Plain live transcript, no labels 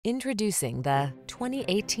Introducing the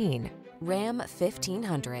 2018 Ram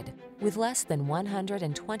 1500. With less than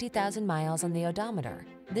 120,000 miles on the odometer,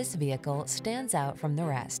 this vehicle stands out from the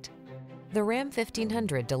rest. The Ram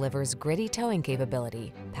 1500 delivers gritty towing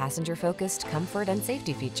capability, passenger-focused comfort and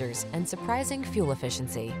safety features, and surprising fuel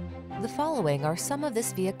efficiency. The following are some of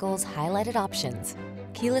this vehicle's highlighted options: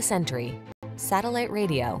 keyless entry, satellite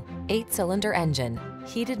radio, 8-cylinder engine,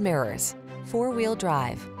 heated mirrors, 4-wheel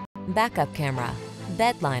drive, backup camera,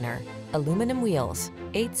 bed liner, aluminum wheels,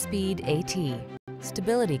 8-speed AT,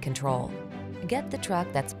 stability control. Get the truck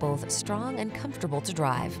that's both strong and comfortable to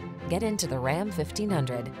drive. Get into the Ram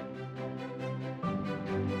 1500.